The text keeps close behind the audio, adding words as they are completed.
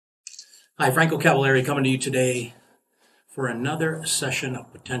Hi, Franco Cavaleri coming to you today for another session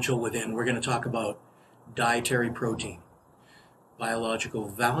of Potential Within. We're going to talk about dietary protein, biological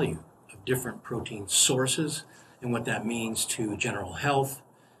value of different protein sources, and what that means to general health,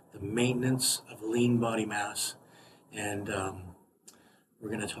 the maintenance of lean body mass, and we're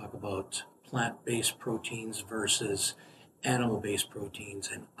going to talk about plant-based proteins versus animal-based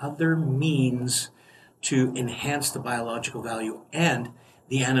proteins and other means to enhance the biological value and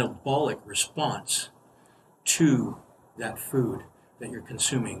the anabolic response to that food that you're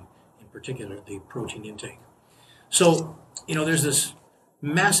consuming, in particular the protein intake. So, there's this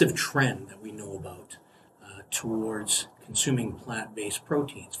massive trend that we know about towards consuming plant-based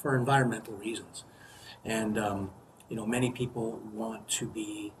proteins for environmental reasons. And, many people want to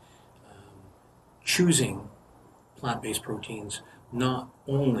be choosing plant-based proteins not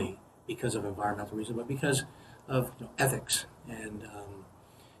only because of environmental reasons, but because of ethics and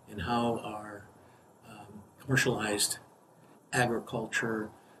how our commercialized agriculture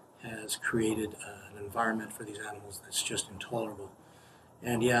has created an environment for these animals that's just intolerable.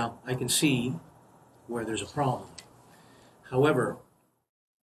 And yeah, I can see where there's a problem. However,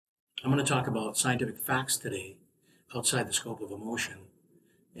 I'm going to talk about scientific facts today outside the scope of emotion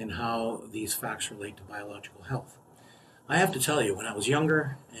and how these facts relate to biological health. I have to tell you, when I was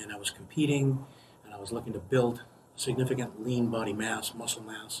younger and I was competing and I was looking to build significant lean body mass, muscle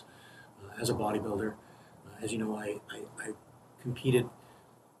mass, as a bodybuilder, as you know, I competed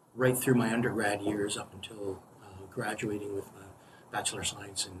right through my undergrad years up until graduating with my Bachelor of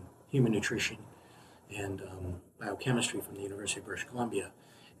Science in Human Nutrition and Biochemistry from the University of British Columbia.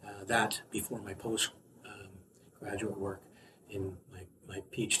 That before my post-graduate work in my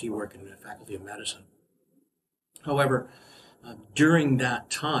PhD work in the Faculty of Medicine. However, during that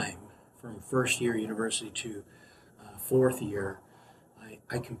time, from first year university to fourth year,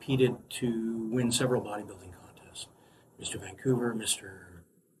 I competed to win several bodybuilding contests. Mr. Vancouver, Mr.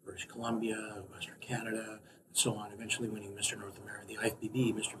 British Columbia, Western Canada, and so on, eventually winning Mr. North America, the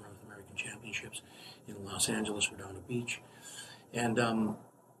IFBB, Mr. North American Championships in Los Angeles, Redondo Beach. And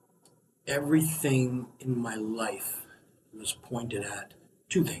everything in my life was pointed at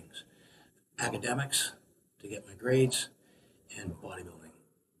two things: academics, to get my grades, and bodybuilding.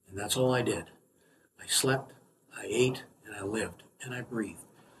 And that's all I did. I slept, I ate, and I lived, and I breathed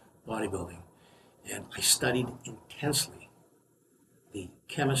bodybuilding. And I studied intensely the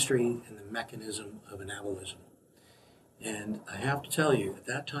chemistry and the mechanism of anabolism. And I have to tell you, at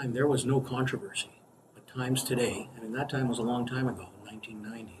that time, there was no controversy. But times today, that time was a long time ago,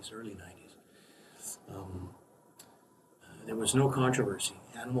 1990s, early 90s. There was no controversy.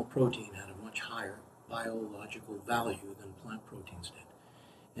 Animal protein had a much higher biological value than plant proteins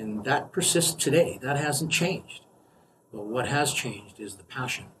did. And that persists today. That hasn't changed. But what has changed is the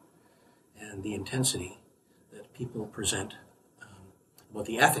passion and the intensity that people present about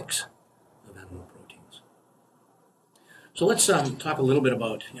the ethics of animal proteins. So let's talk a little bit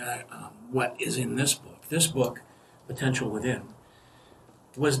about what is in this book. This book, Potential Within,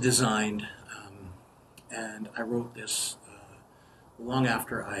 was designed, and I wrote this long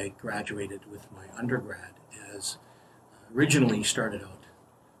after I graduated with my undergrad, as originally started out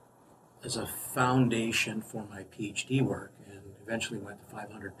as a foundation for my PhD work, and eventually went to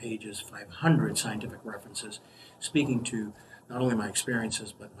 500 pages, 500 scientific references, speaking to not only my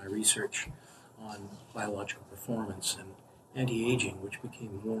experiences, but my research on biological performance and anti-aging, which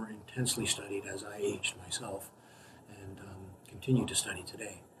became more intensely studied as I aged myself and continue to study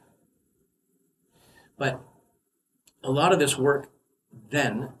today. But a lot of this work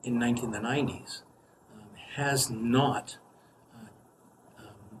then, in the 90s, has not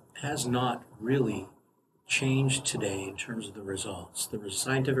really changed today in terms of the results. The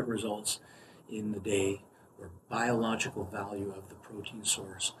scientific results in the day where biological value of the protein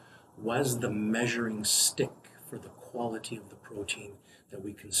source was the measuring stick for the quality of the protein that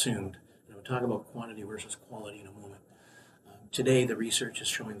we consumed. And we'll talk about quantity versus quality in a moment. Today, the research is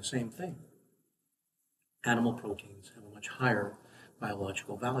showing the same thing. Animal proteins have a much higher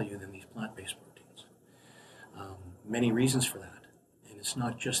biological value than these plant-based proteins. Many reasons for that. And it's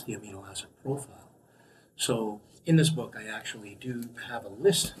not just the amino acid profile. So in this book, I actually do have a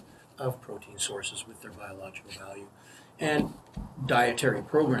list of protein sources with their biological value and dietary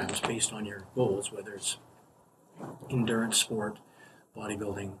programs based on your goals, whether it's endurance sport,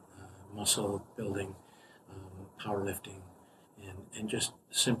 bodybuilding, muscle building, powerlifting, and just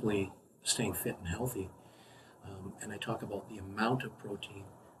simply staying fit and healthy. And I talk about the amount of protein,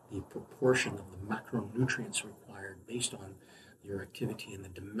 the proportion of the macronutrients required based on your activity and the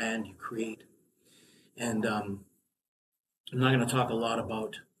demand you create. And I'm not going to talk a lot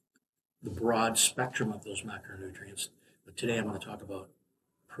about the broad spectrum of those macronutrients. But today I'm going to talk about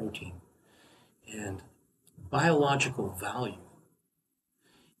protein. And biological value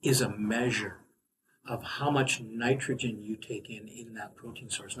is a measure of how much nitrogen you take in that protein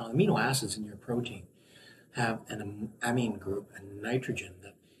source. Now, amino acids in your protein have an amine group and nitrogen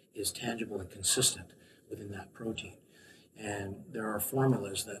that is tangible and consistent within that protein. And there are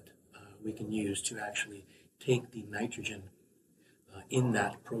formulas that we can use to actually take the nitrogen in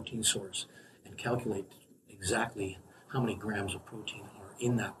that protein source and calculate exactly how many grams of protein are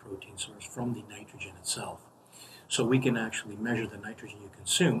in that protein source from the nitrogen itself. So we can actually measure the nitrogen you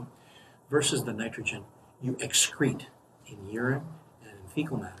consume versus the nitrogen you excrete in urine and in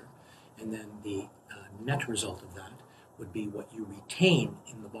fecal matter, and then the net result of that would be what you retain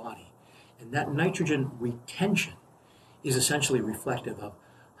in the body. And that nitrogen retention is essentially reflective of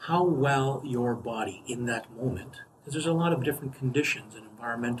how well your body in that moment, because there's a lot of different conditions and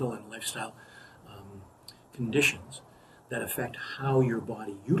environmental and lifestyle conditions that affect how your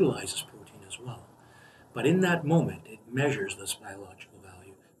body utilizes protein as well. But in that moment, it measures this biological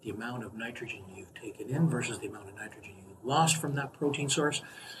value, the amount of nitrogen you've taken in versus the amount of nitrogen you've lost from that protein source,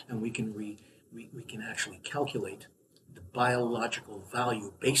 and we can actually calculate the biological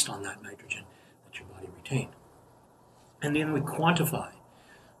value based on that nitrogen that your body retained. And then we quantify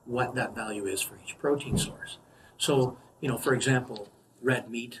what that value is for each protein source. So, for example, red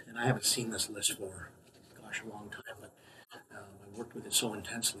meat, and I haven't seen this list for, a long time, but I worked with it so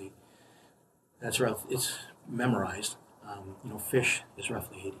intensely. It's memorized. Fish is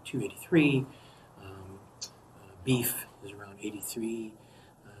roughly 82, 83. Beef is around 83,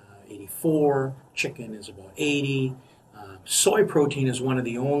 84. Chicken is about 80. Soy protein is one of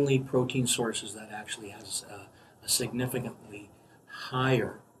the only protein sources that actually has a significantly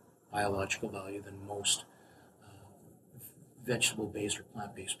higher biological value than most vegetable-based or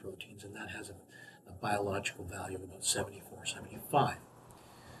plant-based proteins, and that has a biological value of about 74, 75.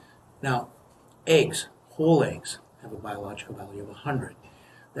 Now, eggs, whole eggs, have a biological value of 100.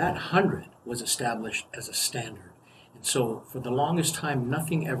 That 100 was established as a standard. And so for the longest time,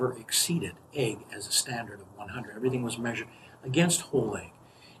 nothing ever exceeded egg as a standard of 100. Everything was measured against whole egg.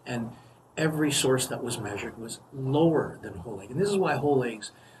 And every source that was measured was lower than whole egg. And this is why whole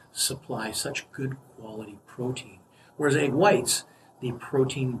eggs supply such good quality protein. Whereas egg whites, the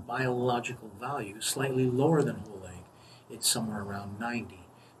protein biological value is slightly lower than whole egg. It's somewhere around 90.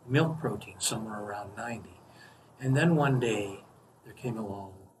 Milk protein, somewhere around 90. And then one day, there came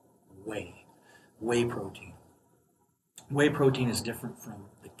along whey protein. Whey protein is different from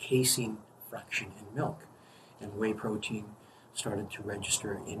the casein fraction in milk. And whey protein started to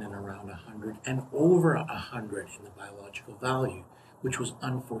register in and around 100 and over 100 in the biological value, which was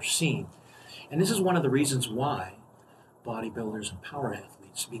unforeseen. And this is one of the reasons why bodybuilders and power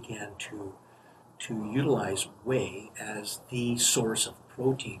athletes began to utilize whey as the source of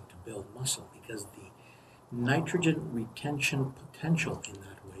protein to build muscle, because the nitrogen retention potential in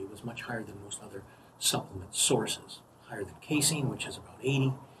that whey was much higher than most other supplement sources, higher than casein, which is about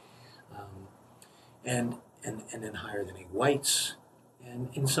 80, and then higher than egg whites, and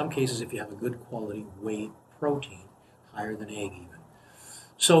in some cases, if you have a good quality whey protein, higher than egg even.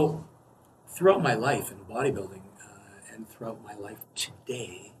 So throughout my life in bodybuilding, and throughout my life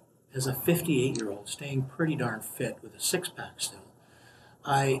today, as a 58-year-old staying pretty darn fit with a six-pack still,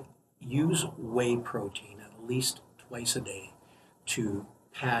 I use whey protein at least twice a day to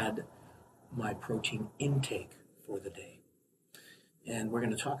pad my protein intake for the day. And we're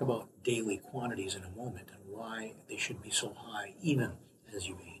going to talk about daily quantities in a moment and why they should be so high even as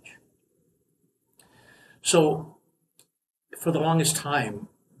you age. So for the longest time,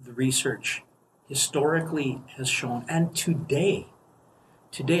 the research historically has shown, and today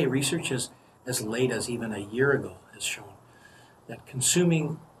research as late as even a year ago has shown, that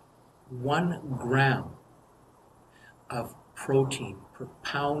consuming 1 gram of protein per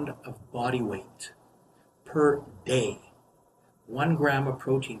pound of body weight per day, 1 gram of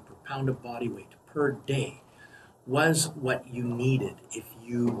protein per pound of body weight per day, was what you needed if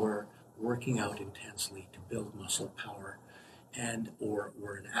you were working out intensely to build muscle power and or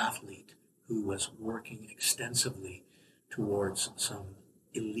were an athlete who was working extensively towards some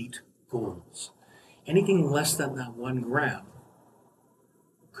elite goals. Anything less than that 1 gram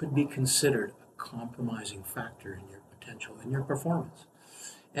could be considered a compromising factor in your potential and your performance.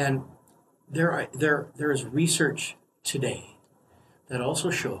 And there is research today that also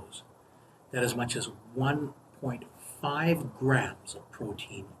shows that as much as 1.5 grams of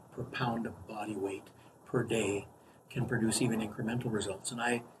protein per pound of body weight per day can produce even incremental results. And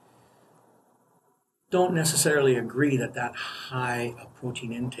don't necessarily agree that that high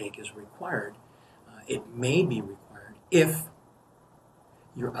protein intake is required. It may be required if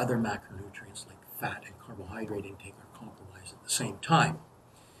your other macronutrients like fat and carbohydrate intake are compromised at the same time.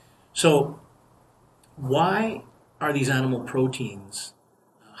 So why are these animal proteins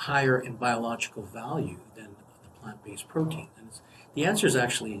higher in biological value than the plant-based protein? And the answer is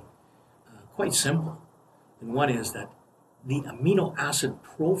actually quite simple. And one is that the amino acid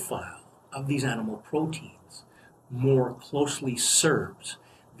profile of these animal proteins more closely serves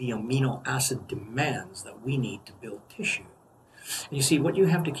the amino acid demands that we need to build tissue. And you see, what you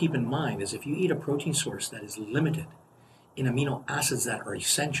have to keep in mind is if you eat a protein source that is limited in amino acids that are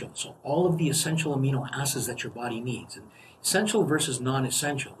essential, so all of the essential amino acids that your body needs, and essential versus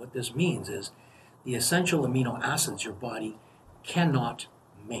non-essential, what this means is the essential amino acids your body cannot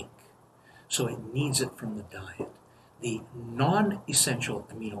make, so it needs it from the diet. The non-essential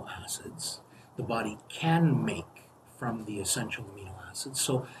amino acids the body can make from the essential amino acids,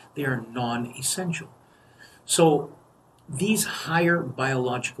 so they are non-essential. So these higher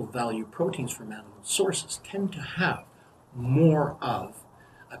biological value proteins from animal sources tend to have more of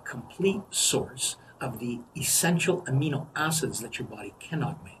a complete source of the essential amino acids that your body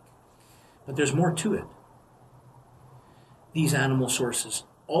cannot make. But there's more to it. These animal sources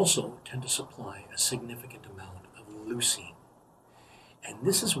also tend to supply a significant amount of leucine. And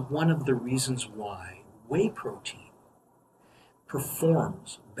this is one of the reasons why whey protein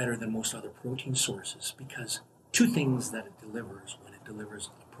performs better than most other protein sources, because two things that it delivers when it delivers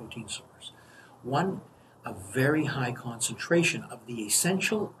a protein source. One, a very high concentration of the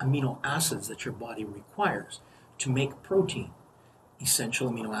essential amino acids that your body requires to make protein, essential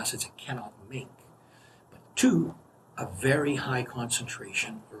amino acids it cannot make. But two, a very high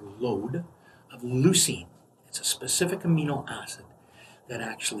concentration or load of leucine. It's a specific amino acid that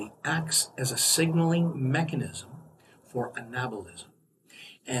actually acts as a signaling mechanism for anabolism.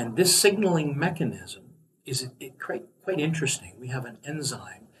 And this signaling mechanism is quite interesting. We have an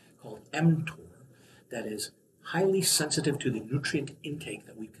enzyme called mTOR that is highly sensitive to the nutrient intake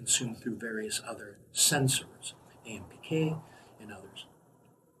that we consume through various other sensors, AMPK and others.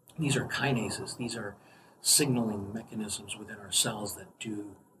 These are kinases. These are signaling mechanisms within our cells that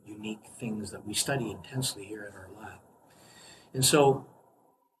do unique things that we study intensely here at our lab. And so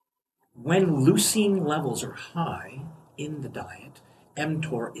when leucine levels are high in the diet,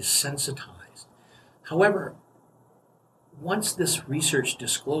 mTOR is sensitized. However, once this research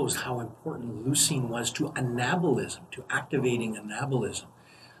disclosed how important leucine was to anabolism, to activating anabolism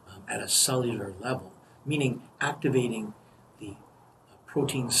at a cellular level, meaning activating the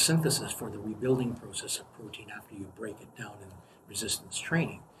protein synthesis for the rebuilding process of protein after you break it down in resistance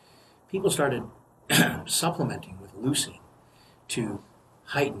training, people started supplementing with leucine to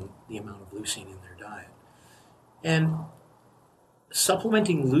heighten the amount of leucine in their diet. And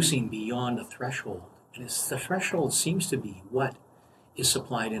supplementing leucine beyond a threshold, and the threshold seems to be what is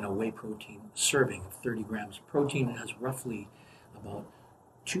supplied in a whey protein serving of 30 grams of protein. It has roughly about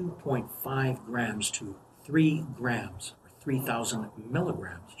 2.5 grams to 3 grams, or 3,000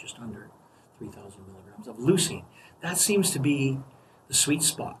 milligrams, just under 3,000 milligrams of leucine. That seems to be the sweet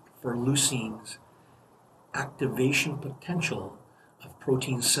spot for leucine's activation potential of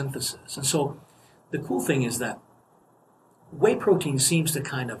protein synthesis. And so the cool thing is that whey protein seems to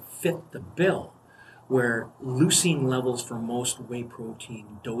kind of fit the bill, where leucine levels for most whey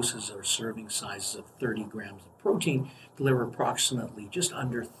protein doses or serving sizes of 30 grams of protein deliver approximately just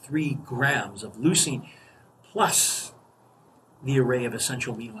under 3 grams of leucine, plus the array of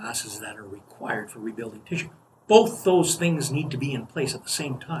essential amino acids that are required for rebuilding tissue. Both those things need to be in place at the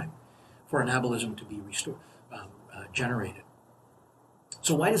same time for anabolism to be generated.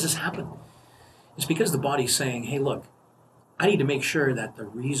 So why does this happen? It's because the body's saying, hey, look, I need to make sure that the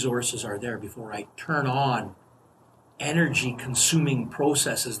resources are there before I turn on energy-consuming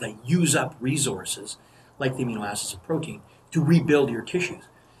processes that use up resources, like the amino acids of protein, to rebuild your tissues.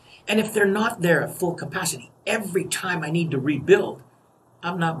 And if they're not there at full capacity, every time I need to rebuild,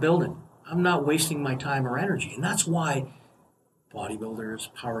 I'm not building. I'm not wasting my time or energy. And that's why bodybuilders,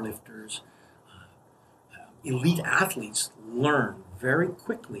 powerlifters, elite athletes learn very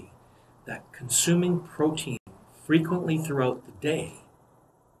quickly that consuming protein frequently throughout the day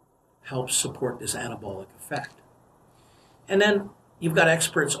helps support this anabolic effect. And then you've got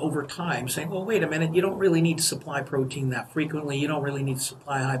experts over time saying, well, wait a minute, you don't really need to supply protein that frequently. You don't really need to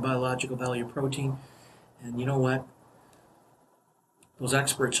supply high biological value protein. And you know what? Those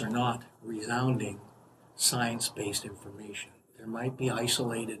experts are not resounding science-based information. There might be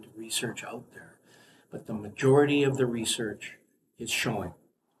isolated research out there, but the majority of the research is showing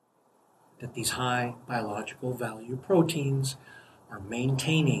that these high biological value proteins are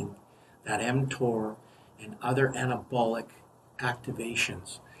maintaining that mTOR and other anabolic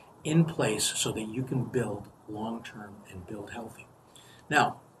activations in place so that you can build long-term and build healthy.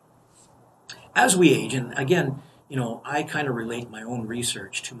 Now, as we age, and again, I kind of relate my own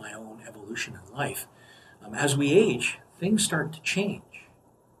research to my own evolution in life. As we age, things start to change.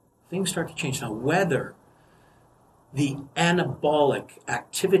 Things start to change. Now, whether the anabolic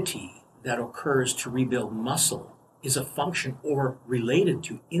activity that occurs to rebuild muscle is a function or related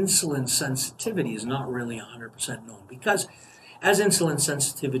to insulin sensitivity is not really 100% known, because as insulin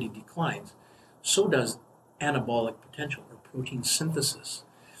sensitivity declines, so does anabolic potential or protein synthesis.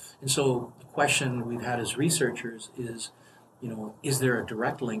 And so the question we've had as researchers is, is there a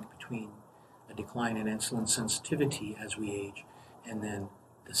direct link between a decline in insulin sensitivity as we age and then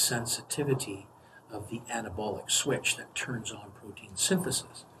the sensitivity of the anabolic switch that turns on protein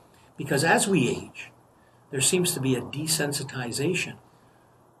synthesis? Because as we age, there seems to be a desensitization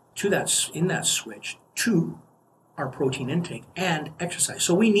to that, in that switch, to our protein intake and exercise.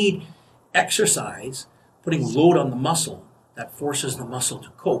 So we need exercise, putting load on the muscle that forces the muscle to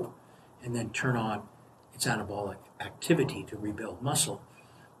cope and then turn on its anabolic activity to rebuild muscle.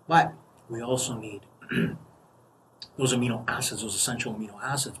 But we also need those amino acids, those essential amino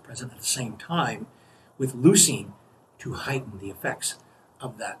acids present at the same time with leucine to heighten the effects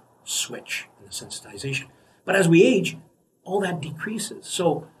of that switch and the sensitization. But as we age, all that decreases.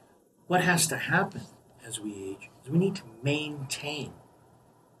 So what has to happen as we age is we need to maintain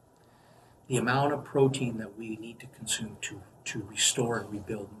the amount of protein that we need to consume to restore and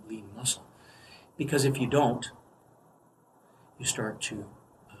rebuild lean muscle. Because if you don't, you start to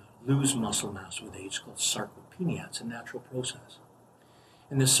lose muscle mass with age. It's called sarcopenia. It's a natural process.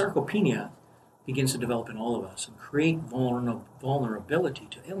 And this sarcopenia begins to develop in all of us and create vulnerability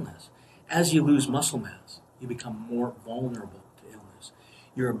to illness. As you lose muscle mass, you become more vulnerable to illness.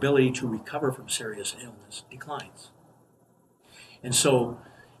 Your ability to recover from serious illness declines. And so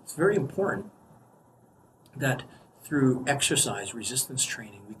it's very important that through exercise, resistance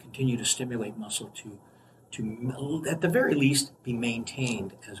training, we continue to stimulate muscle to at the very least be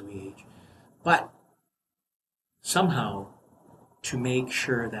maintained as we age. But somehow to make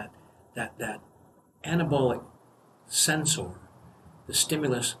sure that anabolic sensor, the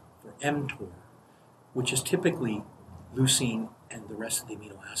stimulus for mTOR, which is typically leucine and the rest of the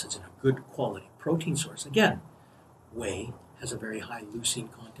amino acids in a good quality protein source. Again, whey has a very high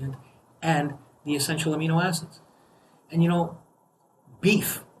leucine content and the essential amino acids. And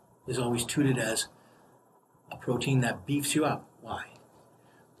beef is always touted as a protein that beefs you up. Why?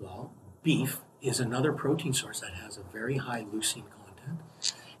 Well, beef is another protein source that has a very high leucine content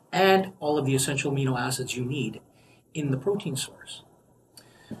and all of the essential amino acids you need in the protein source.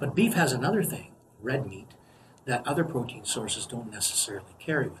 But beef has another thing, red meat, that other protein sources don't necessarily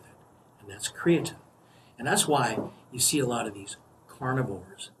carry with it, and that's creatine. And that's why you see a lot of these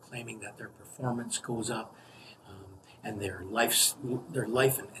carnivores claiming that their performance goes up and their life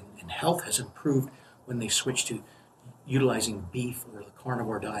and health has improved when they switch to utilizing beef or the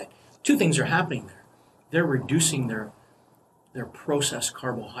carnivore diet. Two things are happening there. They're reducing their processed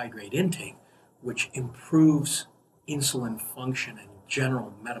carbohydrate intake, which improves insulin function and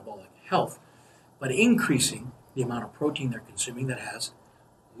general metabolic health, but increasing the amount of protein they're consuming that has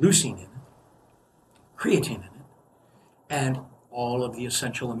leucine in it, creatine in it, and all of the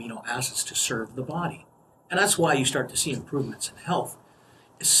essential amino acids to serve the body. And that's why you start to see improvements in health,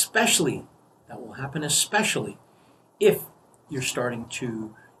 especially if you're starting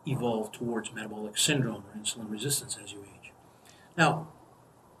to evolve towards metabolic syndrome or insulin resistance as you age. Now,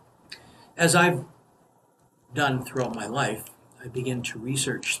 as I've done throughout my life, I begin to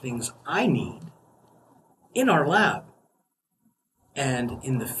research things I need in our lab and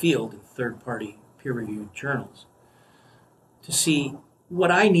in the field in third-party peer-reviewed journals to see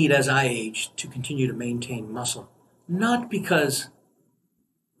what I need as I age to continue to maintain muscle. Not because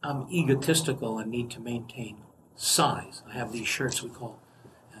I'm egotistical and need to maintain size. I have these shirts we call,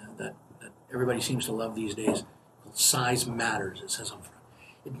 that everybody seems to love these days, called Size Matters, it says on front.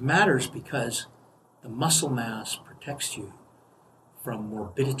 It matters because the muscle mass protects you from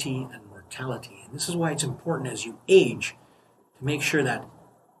morbidity and mortality. And this is why it's important as you age to make sure that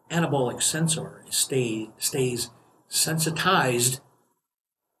anabolic sensor stays sensitized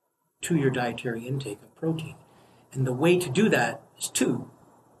to your dietary intake of protein. And the way to do that is to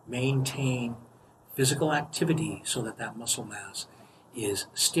maintain physical activity so that that muscle mass is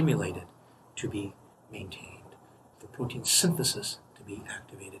stimulated to be maintained, for protein synthesis to be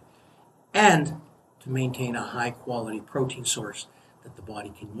activated, and to maintain a high quality protein source that the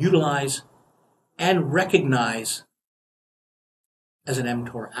body can utilize and recognize as an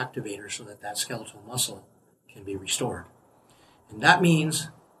mTOR activator so that that skeletal muscle can be restored. And that means,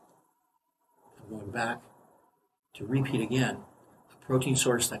 I'm going back to repeat again, a protein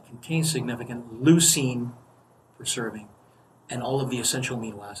source that contains significant leucine per serving and all of the essential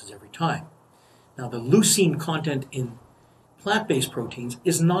amino acids every time. Now, the leucine content in plant-based proteins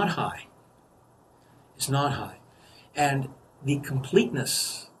is not high. It's not high. And the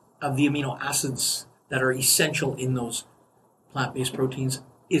completeness of the amino acids that are essential in those plant-based proteins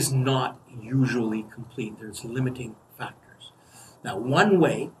is not usually complete. There's limiting factors. Now, one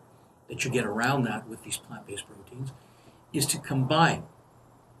way that you get around that with these plant-based proteins is to combine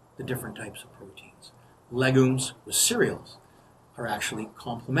the different types of proteins. Legumes with cereals are actually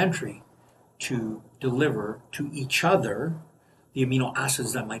complementary to deliver to each other the amino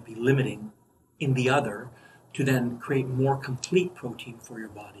acids that might be limiting in the other to then create more complete protein for your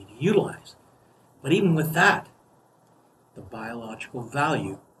body to utilize. But even with that, the biological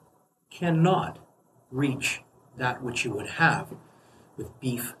value cannot reach that which you would have with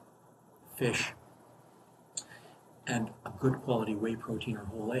beef, fish, and a good quality whey protein or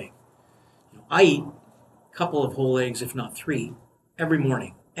whole egg. I eat a couple of whole eggs, if not 3, every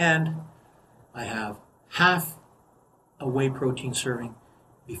morning, and I have half a whey protein serving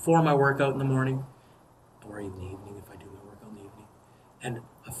before my workout in the morning, or in the evening if I do my workout in the evening, and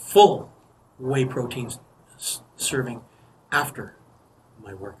a full whey protein serving after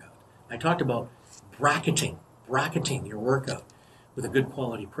my workout. I talked about bracketing your workout with a good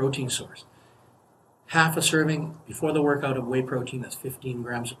quality protein source. Half a serving before the workout of whey protein, that's 15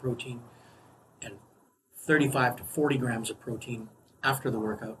 grams of protein, and 35 to 40 grams of protein after the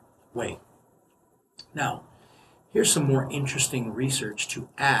workout whey. Now, here's some more interesting research to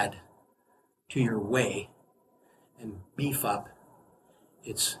add to your whey and beef up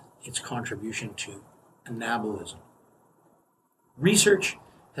its contribution to anabolism. Research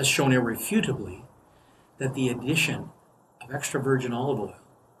has shown irrefutably that the addition of extra virgin olive oil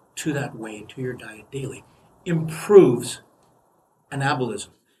to that whey, to your diet daily, improves anabolism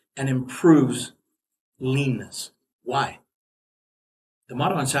and improves leanness. Why? The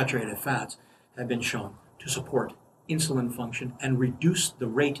monounsaturated fats have been shown to support insulin function and reduce the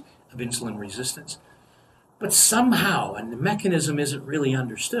rate of insulin resistance. But somehow, and the mechanism isn't really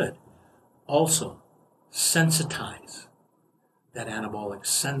understood, also sensitize that anabolic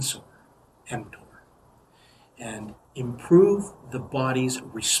sensor, mTOR, and improve the body's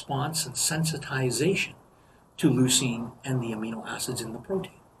response and sensitization to leucine and the amino acids in the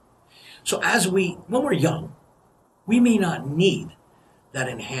protein. So when we're young, we may not need that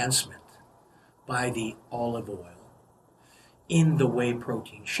enhancement by the olive oil in the whey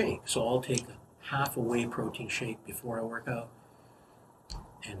protein shake. So I'll take half a whey protein shake before I work out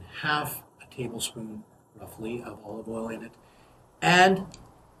and half a tablespoon roughly of olive oil in it and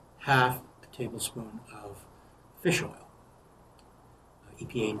half a tablespoon of fish oil,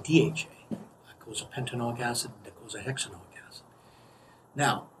 EPA and DHA, docosapentaenoic acid, docosahexaenoic acid.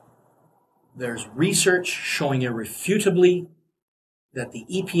 Now, there's research showing irrefutably that the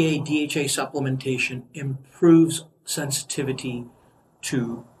EPA DHA supplementation improves sensitivity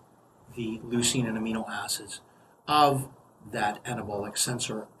to the leucine and amino acids of that anabolic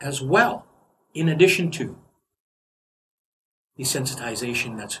sensor as well, in addition to the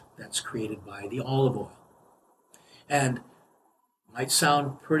sensitization that's created by the olive oil. And might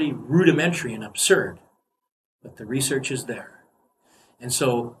sound pretty rudimentary and absurd, but the research is there. And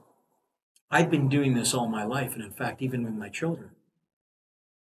so I've been doing this all my life, and in fact, even with my children.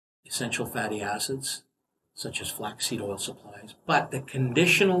 Essential fatty acids, such as flaxseed oil supplies, but the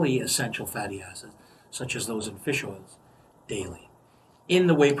conditionally essential fatty acids, such as those in fish oils, daily, in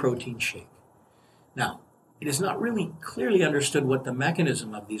the whey protein shake. Now, it is not really clearly understood what the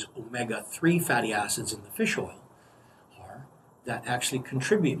mechanism of these omega-3 fatty acids in the fish oil are that actually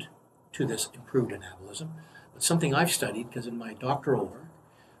contribute to this improved anabolism. But something I've studied, because in my doctoral work,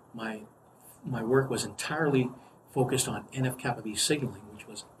 my work was entirely focused on NF-kappa B signaling, which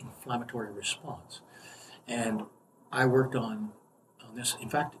was inflammatory response. And I worked on this, in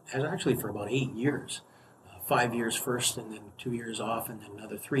fact, actually for about 8 years, 5 years first and then 2 years off and then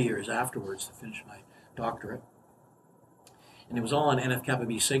another 3 years afterwards to finish my doctorate. And it was all on NF-kappa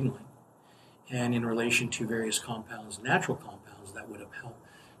B signaling and in relation to various compounds, natural compounds that would have helped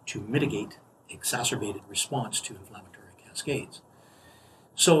to mitigate exacerbated response to inflammatory cascades.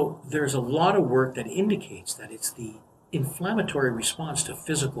 So there's a lot of work that indicates that it's the inflammatory response to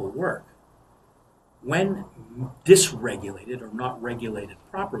physical work, when dysregulated or not regulated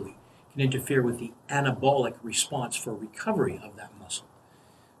properly, can interfere with the anabolic response for recovery of that muscle.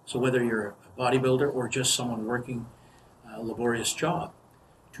 So whether you're a bodybuilder or just someone working a laborious job,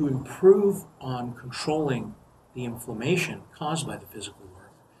 to improve on controlling the inflammation caused by the physical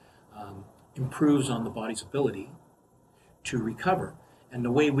work, improves on the body's ability to recover. And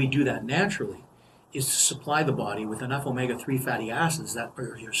the way we do that naturally is to supply the body with enough omega-3 fatty acids that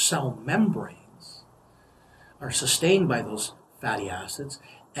your cell membranes are sustained by those fatty acids,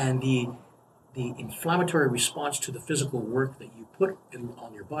 and the inflammatory response to the physical work that you put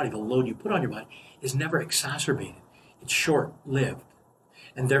on your body, the load you put on your body, is never exacerbated. It's short-lived.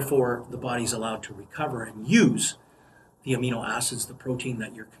 And therefore, the body's allowed to recover and use the amino acids, the protein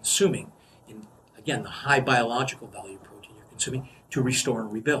that you're consuming, in, again, the high biological value protein you're consuming, to restore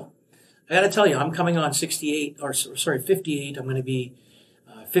and rebuild. I got to tell you, I'm coming on 58. I'm going to be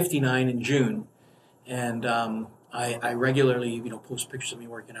 59 in June. And I regularly, post pictures of me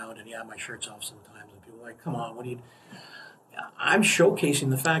working out, and my shirt's off sometimes. And people are like, come on, what do you... I'm showcasing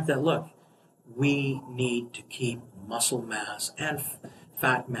the fact that, look, we need to keep muscle mass and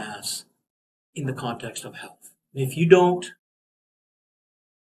fat mass in the context of health. If you don't,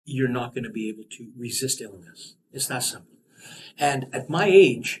 you're not going to be able to resist illness. It's that simple. And at my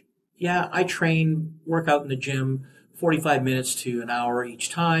age, I train, work out in the gym 45 minutes to an hour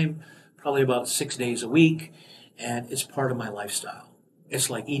each time, probably about 6 days a week, and it's part of my lifestyle. It's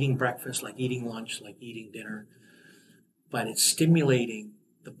like eating breakfast, like eating lunch, like eating dinner, but it's stimulating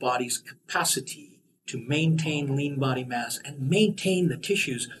the body's capacity to maintain lean body mass and maintain the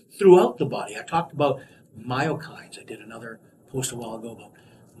tissues throughout the body. I talked about myokines. I did another post a while ago about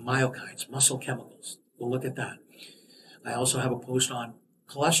myokines, muscle chemicals. We'll look at that. I also have a post on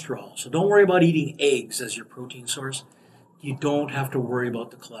cholesterol. So don't worry about eating eggs as your protein source. You don't have to worry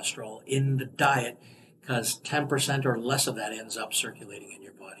about the cholesterol in the diet, because 10% or less of that ends up circulating in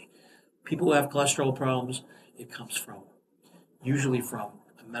your body. People who have cholesterol problems, it comes usually from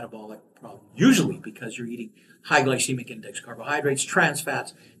a metabolic problem, usually because you're eating high glycemic index carbohydrates, trans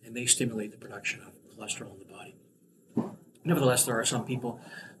fats, and they stimulate the production of cholesterol in the body. Nevertheless, there are some people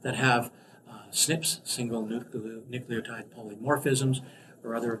that have SNPs, single nucleotide polymorphisms,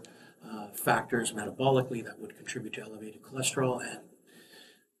 or other factors metabolically that would contribute to elevated cholesterol, and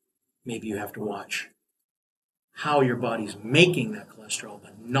maybe you have to watch how your body's making that cholesterol,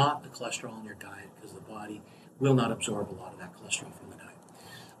 but not the cholesterol in your diet, because the body will not absorb a lot of that cholesterol from the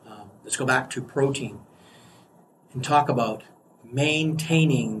diet. Let's go back to protein and talk about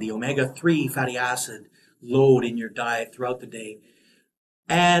maintaining the omega-3 fatty acid load in your diet throughout the day,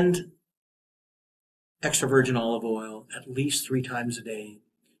 and extra virgin olive oil at least 3 times a day,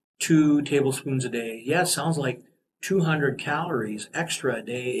 2 tablespoons a day. Yeah, it sounds like 200 calories extra a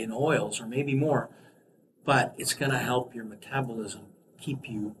day in oils, or maybe more, but it's going to help your metabolism keep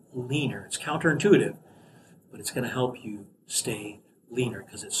you leaner. It's counterintuitive, but it's going to help you stay leaner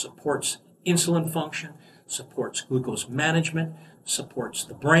because it supports insulin function, supports glucose management, supports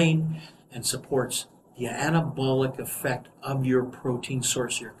the brain, and supports the anabolic effect of your protein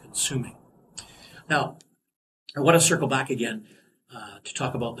source you're consuming. Now, I want to circle back again to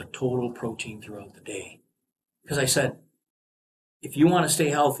talk about the total protein throughout the day. Because I said, if you want to stay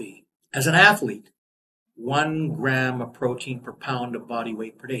healthy as an athlete, 1 gram of protein per pound of body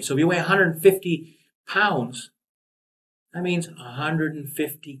weight per day. So if you weigh 150 pounds, that means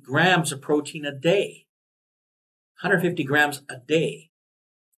 150 grams of protein a day. 150 grams a day.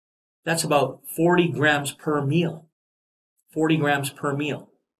 That's about 40 grams per meal. 40 grams per meal.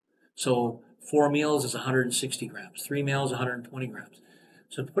 So 4 meals is 160 grams. 3 meals, 120 grams.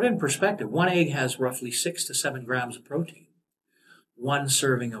 So to put it in perspective, 1 egg has roughly 6 to 7 grams of protein. 1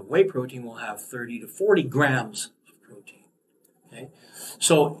 serving of whey protein will have 30 to 40 grams of protein. Okay?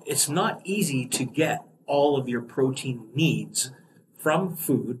 So it's not easy to get all of your protein needs from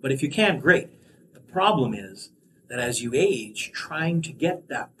food, but if you can, great. The problem is that as you age, trying to get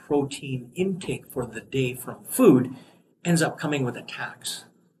that protein intake for the day from food ends up coming with a tax.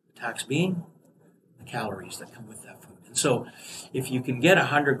 The tax being the calories that come with that food. And so if you can get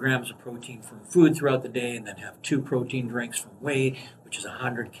 100 grams of protein from food throughout the day and then have 2 protein drinks from whey, which is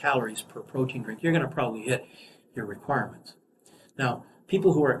 100 calories per protein drink, you're going to probably hit your requirements. Now,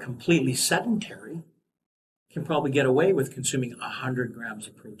 people who are completely sedentary can probably get away with consuming 100 grams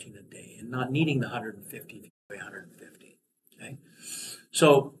of protein a day and not needing the 150 if you weigh 150. Okay?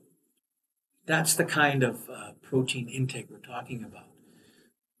 So that's the kind of protein intake we're talking about.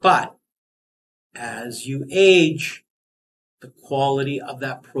 But as you age, the quality of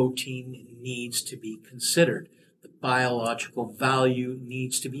that protein needs to be considered. The biological value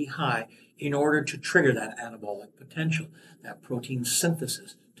needs to be high in order to trigger that anabolic potential, that protein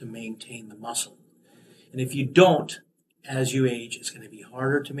synthesis to maintain the muscle. And if you don't as you age, it's going to be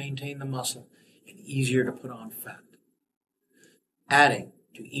harder to maintain the muscle and easier to put on fat. Adding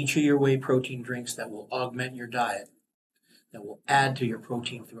to each of your whey protein drinks that will augment your diet, that will add to your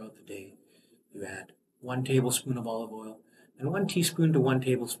protein throughout the day, you add 1 tablespoon of olive oil and 1 teaspoon to 1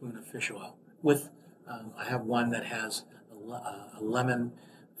 tablespoon of fish oil. I have one that has a lemon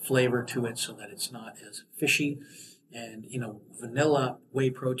flavor to it so that it's not as fishy. And, vanilla whey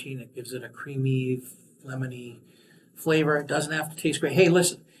protein, it gives it a creamy, lemony flavor. It doesn't have to taste great. Hey,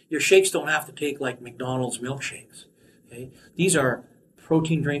 listen, your shakes don't have to take like McDonald's milkshakes. Okay? These are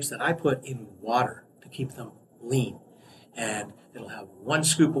protein drinks that I put in water to keep them lean. And it'll have 1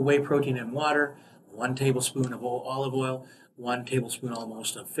 scoop of whey protein in water, 1 tablespoon of olive oil, 1 tablespoon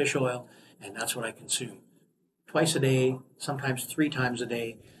almost of fish oil, and that's what I consume. Twice a day, sometimes 3 times a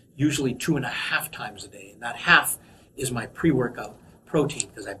day, usually 2.5 times a day. And that half is my pre-workout protein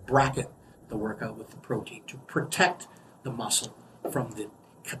because I bracket the workout with the protein to protect the muscle from the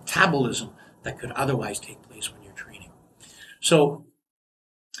catabolism that could otherwise take place when you're training. So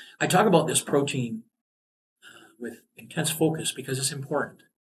I talk about this protein with intense focus because it's important,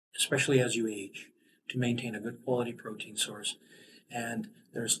 especially as you age, to maintain a good quality protein source. And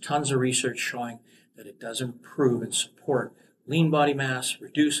there's tons of research showing that it does improve and support lean body mass,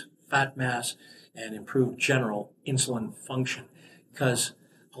 reduce fat mass, and improve general insulin function. Because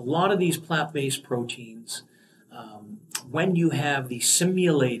a lot of these plant-based proteins, when you have the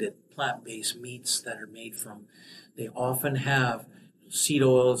simulated plant-based meats that are made from, they often have seed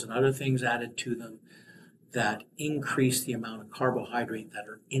oils and other things added to them that increase the amount of carbohydrate that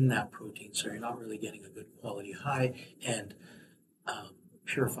are in that protein. So you're not really getting a good quality, high and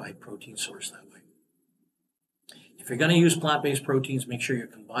purified protein source that way. If you're going to use plant-based proteins, make sure you're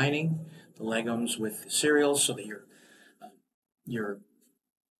combining the legumes with the cereals so that you're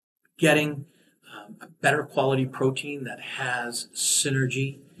getting a better quality protein that has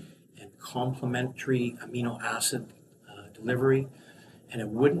synergy and complementary amino acid delivery. And it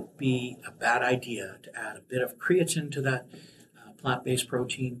wouldn't be a bad idea to add a bit of creatine to that plant-based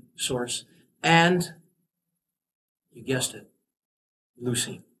protein source. And, you guessed it,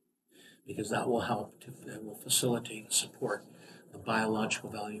 leucine, because that will help, that will facilitate and support the biological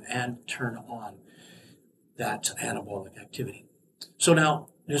value and turn on that anabolic activity. So now,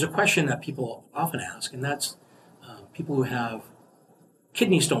 there's a question that people often ask, and that's people who have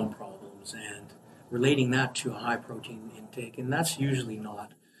kidney stone problems and relating that to a high protein intake, and that's usually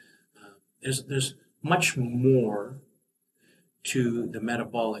not. There's much more to the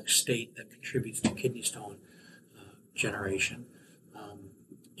metabolic state that contributes to kidney stone generation.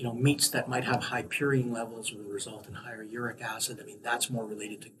 Meats that might have high purine levels will result in higher uric acid. I mean, that's more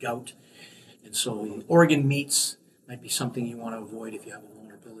related to gout. And so organ meats might be something you want to avoid if you have a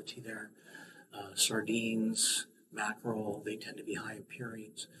vulnerability there. Sardines, mackerel, they tend to be high in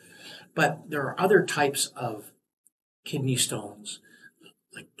purines. But there are other types of kidney stones,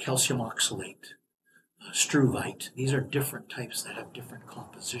 like calcium oxalate, struvite. These are different types that have different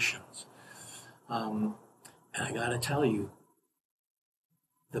compositions. And I got to tell you,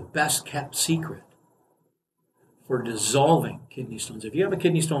 the best kept secret for dissolving kidney stones, if you have a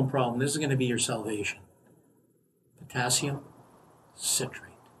kidney stone problem, this is going to be your salvation. Potassium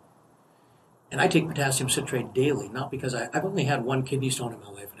citrate. And I take potassium citrate daily, not because I've only had 1 kidney stone in my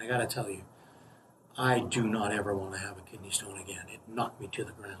life, and I got to tell you, I do not ever want to have a kidney stone again. It knocked me to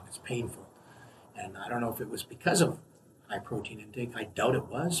the ground. It's painful. And I don't know if it was because of high protein intake. I doubt it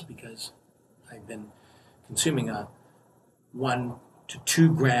was, because I've been consuming 1 to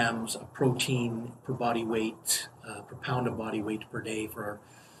 2 grams of protein per body weight, per pound of body weight per day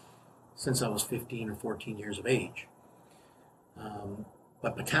since I was 15 or 14 years of age.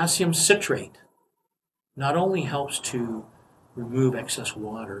 But potassium citrate not only helps to remove excess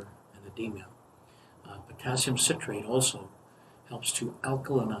water and edema, potassium citrate also helps to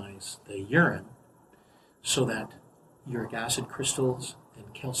alkalinize the urine so that uric acid crystals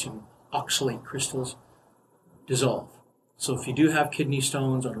and calcium oxalate crystals dissolve. So if you do have kidney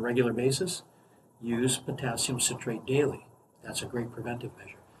stones on a regular basis, use potassium citrate daily. That's a great preventive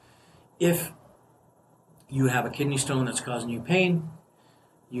measure. If you have a kidney stone that's causing you pain,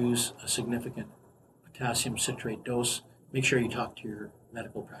 use a significant potassium citrate dose. Make sure you talk to your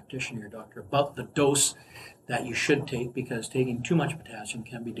medical practitioner, your doctor, about the dose that you should take, because taking too much potassium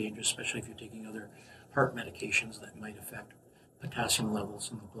can be dangerous, especially if you're taking other heart medications that might affect potassium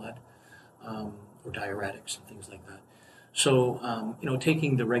levels in the blood, or diuretics and things like that. So,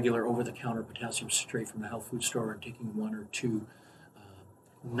 taking the regular over-the-counter potassium citrate from a health food store and taking 1 or 2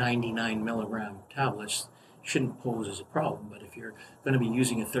 99 milligram tablets shouldn't pose as a problem. But if you're going to be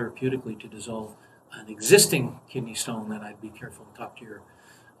using it therapeutically to dissolve an existing kidney stone, then I'd be careful and talk to your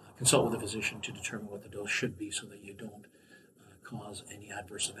consult with a physician to determine what the dose should be so that you don't cause any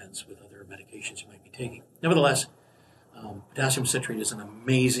adverse events with other medications you might be taking. Nevertheless, potassium citrate is an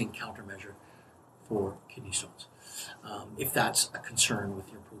amazing countermeasure for kidney stones, if that's a concern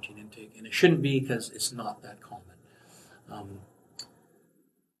with your protein intake. And it shouldn't be, because it's not that common.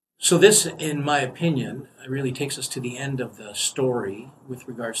 So this, in my opinion, really takes us to the end of the story with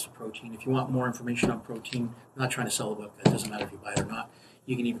regards to protein. If you want more information on protein, I'm not trying to sell a book. It doesn't matter if you buy it or not.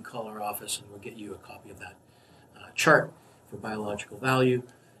 You can even call our office and we'll get you a copy of that chart for biological value.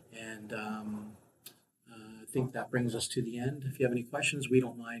 And I think that brings us to the end. If you have any questions, we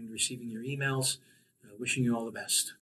don't mind receiving your emails. Wishing you all the best.